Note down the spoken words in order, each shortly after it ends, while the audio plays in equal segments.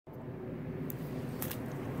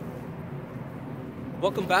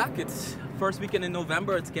Welcome back. It's first weekend in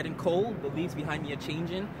November. It's getting cold. The leaves behind me are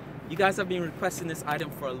changing. You guys have been requesting this item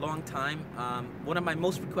for a long time. One of my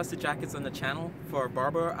most requested jackets on the channel for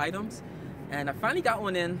Barbour items. And I finally got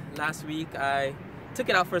one in last week. I took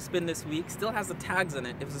it out for a spin this week. Still has the tags on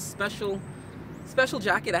it. It was a special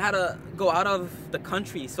jacket. I had to go out of the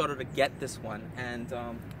country sort of to get this one and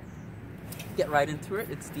get right into it.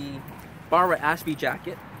 It's the Barbour Ashby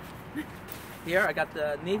jacket. Here I got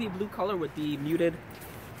the navy blue color with the muted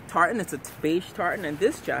tartan. It's a beige tartan, and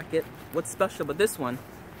this jacket, what's special about this one,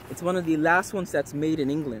 it's one of the last ones that's made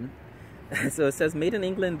in England. So it says made in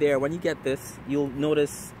England there. When you get this, you'll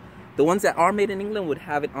notice the ones that are made in England would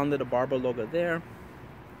have it under the Barbour logo there.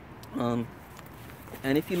 And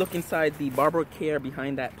if you look inside the Barbour Care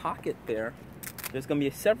behind that pocket there, there's going to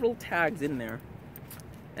be several tags in there.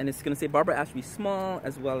 And it's going to say Barbour Ashby Small,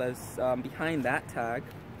 as well as behind that tag,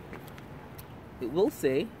 it will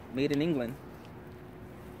say made in England.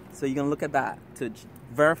 So you're going to look at that to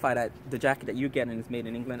verify that the jacket that you're getting is made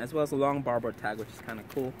in England, as well as a long Barbour tag, which is kind of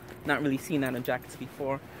cool. Not really seen that in jackets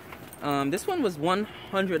before. This one was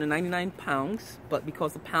 £199, but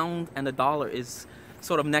because the pound and the dollar is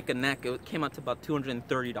sort of neck and neck, it came out to about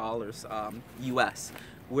 $230 US.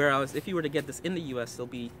 Whereas if you were to get this in the US, it'll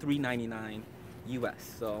be $399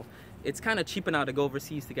 US. So it's kind of cheaper now to go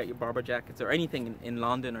overseas to get your Barbour jackets or anything in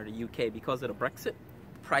London or the UK because of the Brexit.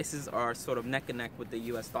 Prices are sort of neck and neck with the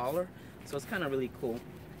US dollar. So it's kind of really cool.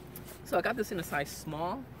 So I got this in a size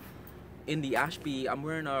small. In the Ashby, I'm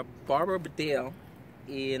wearing a Barbour Bedale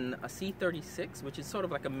in a C36, which is sort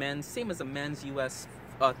of like a men's, same as a men's US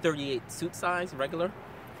 38 suit size, regular.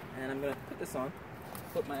 And I'm going to put this on,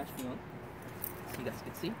 put my Ashby on, so you guys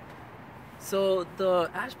can see. So the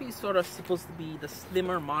Ashby is sort of supposed to be the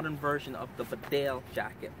slimmer, modern version of the Bedale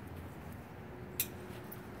jacket.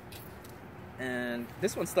 And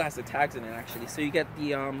this one still has the tags in it, actually. So you get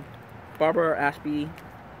the Barbour Ashby,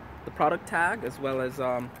 the product tag, as well as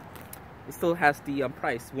it still has the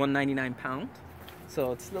price, £199.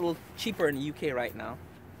 So it's a little cheaper in the UK right now.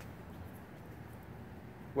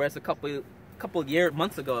 Whereas a couple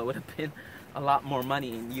months ago, it would have been a lot more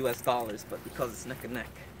money in US dollars, but because it's neck and neck,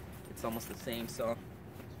 it's almost the same. So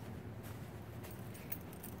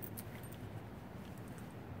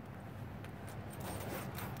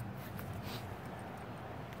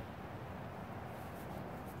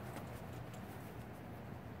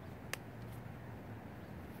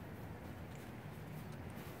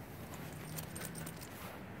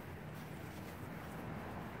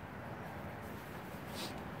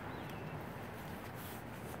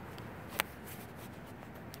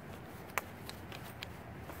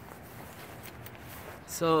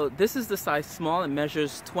So this is the size small. It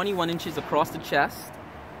measures 21 inches across the chest,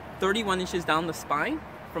 31 inches down the spine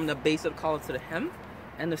from the base of the collar to the hem.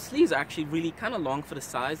 And the sleeves are actually really kind of long for the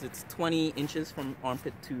size. It's 20 inches from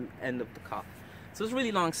armpit to end of the cuff. So it's a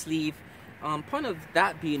really long sleeve. Point of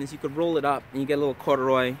that being is you could roll it up and you get a little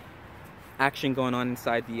corduroy action going on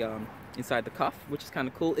inside the cuff, which is kind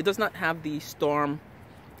of cool. It does not have the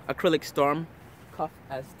acrylic storm cuff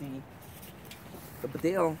as the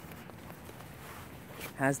Bedale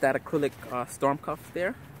has that acrylic storm cuff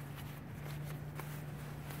there,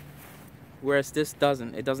 whereas this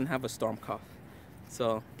doesn't. It doesn't have a storm cuff,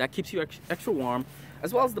 so that keeps you extra warm.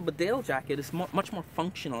 As well as the Bedale jacket is much more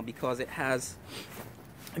functional because it has,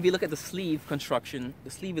 if you look at the sleeve construction,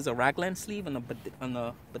 the sleeve is a raglan sleeve on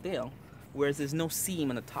the Bedale, whereas there's no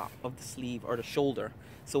seam on the top of the sleeve or the shoulder,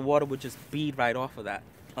 so water would just bead right off of that.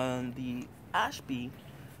 On the Ashby,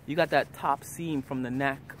 you got that top seam from the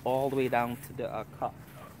neck all the way down to the cuff.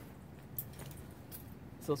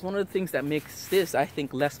 So it's one of the things that makes this, I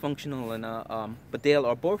think, less functional than a Bedale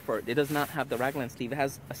or Beaufort. It does not have the raglan sleeve. It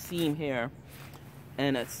has a seam here,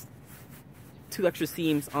 and it's two extra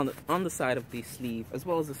seams on the side of the sleeve, as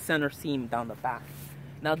well as a center seam down the back.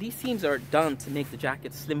 Now these seams are done to make the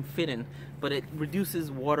jacket slim fitting, but it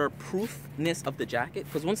reduces waterproofness of the jacket,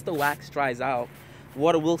 because once the wax dries out,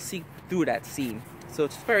 water will seep through that seam. So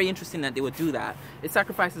it's very interesting that they would do that. It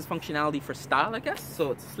sacrifices functionality for style, I guess,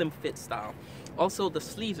 so it's slim fit style. Also, the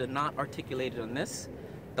sleeves are not articulated on this.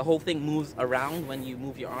 The whole thing moves around when you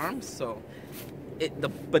move your arms, so the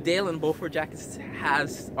Bedale and Beaufort jackets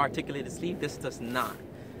has articulated sleeve. This does not.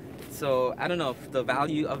 So I don't know if the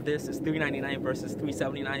value of this is $399 versus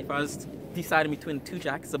 $379. If I was deciding between two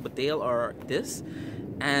jackets, a Bedale or this,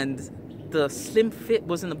 and the slim fit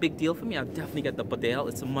wasn't a big deal for me, I'd definitely get the Bedale.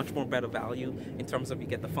 It's a much more better value in terms of you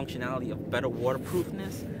get the functionality of better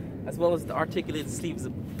waterproofness, as well as the articulated sleeve is a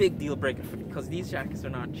big deal breaker for me, because these jackets are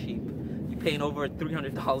not cheap. You're paying over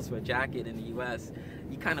 $300 for a jacket in the US.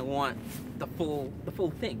 You kind of want the full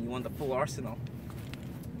thing. You want the full arsenal.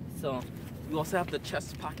 So you also have the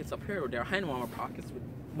chest pockets up here, or they're hand warmer pockets,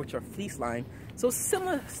 which are fleece lined. So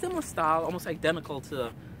similar style, almost identical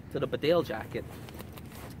to the Badale jacket.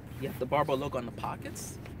 You have the Barbour logo on the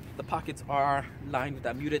pockets. The pockets are lined with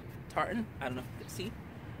that muted tartan. I don't know if you can see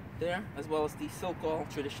there, as well as the silk oil,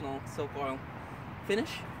 traditional silk oil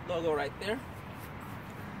finish logo right there.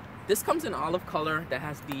 This comes in olive color that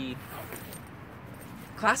has the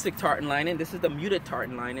classic tartan lining. This is the muted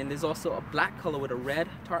tartan lining. There's also a black color with a red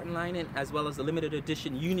tartan lining, as well as a limited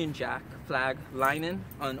edition Union Jack flag lining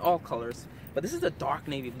on all colors. But this is a dark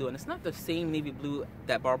navy blue, and it's not the same navy blue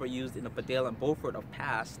that Barbour used in the Badale and Beaufort of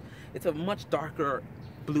past. It's a much darker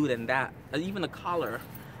blue than that, even the collar.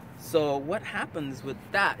 So what happens with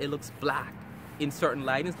that, it looks black in certain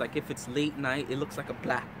lightings. Like if it's late night, it looks like a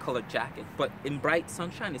black colored jacket, but in bright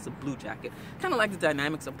sunshine, it's a blue jacket. Kind of like the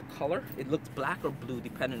dynamics of the color. It looks black or blue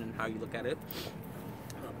depending on how you look at it.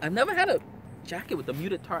 I've never had a jacket with the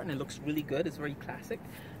muted tartan. It looks really good. It's very classic.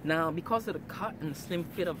 Now, because of the cut and the slim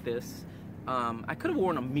fit of this, I could have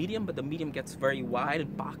worn a medium, but the medium gets very wide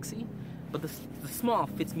and boxy. But the small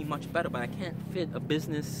fits me much better, but I can't fit a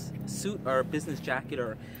business suit or a business jacket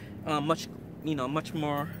or much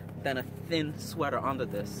more than a thin sweater under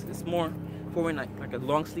this. It's more for wearing like a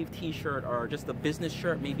long sleeve t-shirt or just a business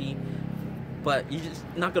shirt maybe, but you're just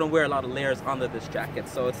not gonna wear a lot of layers under this jacket.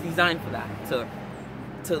 So it's designed for that,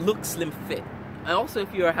 to look slim fit. And also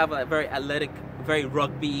if you have a very athletic, very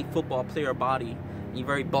rugby football player body, you're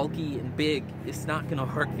very bulky and big, it's not gonna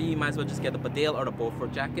hurt for you. You might as well just get the Badale or the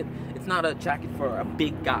Beaufort jacket. It's not a jacket for a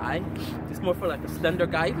big guy. It's more for like a slender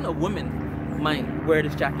guy. Even a woman might wear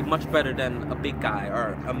this jacket much better than a big guy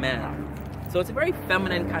or a man. So it's a very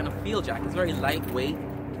feminine kind of feel jacket. It's very lightweight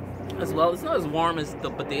as well. It's not as warm as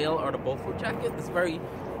the Badale or the Beaufort jacket. It's very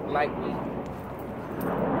lightweight.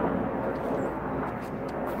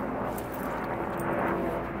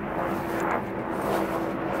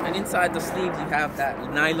 And inside the sleeves you have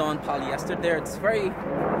that nylon polyester there.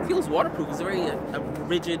 It feels waterproof. It's very a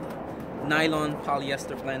rigid nylon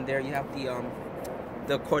polyester blend there. You have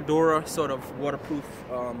the Cordura sort of waterproof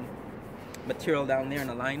material down there in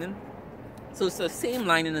the lining. So it's the same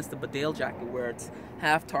lining as the Badale jacket, where it's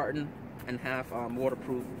half tartan and half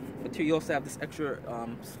waterproof material. You also have this extra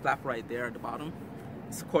flap right there at the bottom.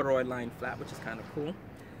 It's a corduroy lined flap, which is kind of cool.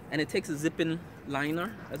 And it takes a zip-in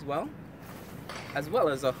liner as well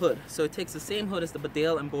as a hood. So it takes the same hood as the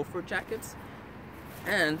Badale and Beaufort jackets,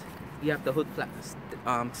 and you have the hood flap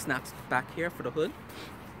snaps back here for the hood,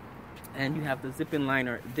 and you have the zip-in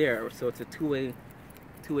liner there. So it's a two-way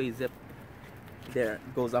zip there.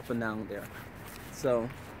 It goes up and down there. So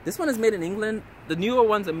this one is made in England. The newer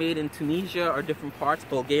ones are made in Tunisia or different parts,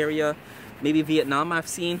 Bulgaria, maybe Vietnam I've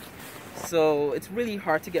seen. So it's really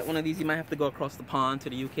hard to get one of these. You might have to go across the pond to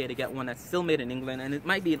the UK to get one that's still made in England, and it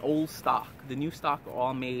might be an old stock. The new stock are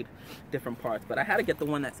all made different parts, but I had to get the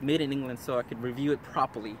one that's made in England so I could review it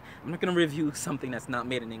properly. I'm not going to review something that's not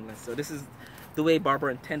made in England, so this is the way Barbour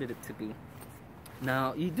intended it to be.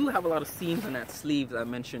 Now, you do have a lot of seams on that sleeve that I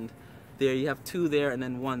mentioned there. You have two there and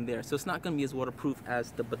then one there, so it's not going to be as waterproof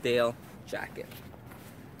as the Badale jacket.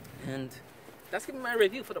 And that's gonna be my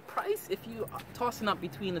review. For the price, if you are tossing up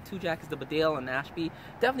between the two jackets, the Badale and Ashby,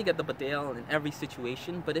 definitely get the Badale in every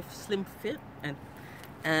situation. But if slim fit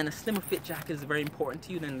and a slimmer fit jacket is very important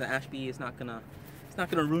to you, then the Ashby is not gonna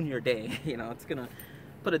ruin your day. You know, it's gonna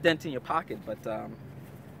put a dent in your pocket. But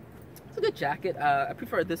it's a good jacket. I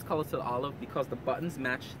prefer this color to the olive because the buttons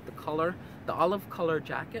match the color. The olive color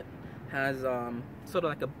jacket has sort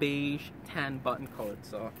of like a beige tan button color,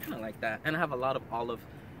 so I kind of like that. And I have a lot of olive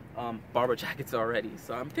Barbour jackets already,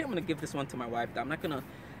 so I think I'm gonna give this one to my wife.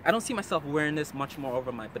 I don't see myself wearing this much more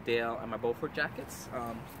over my Badale and my Beaufort jackets.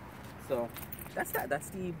 So that's that. That's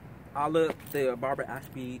the Barbour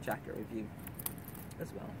Ashby jacket review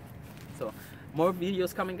as well. So more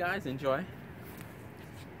videos coming, guys. Enjoy.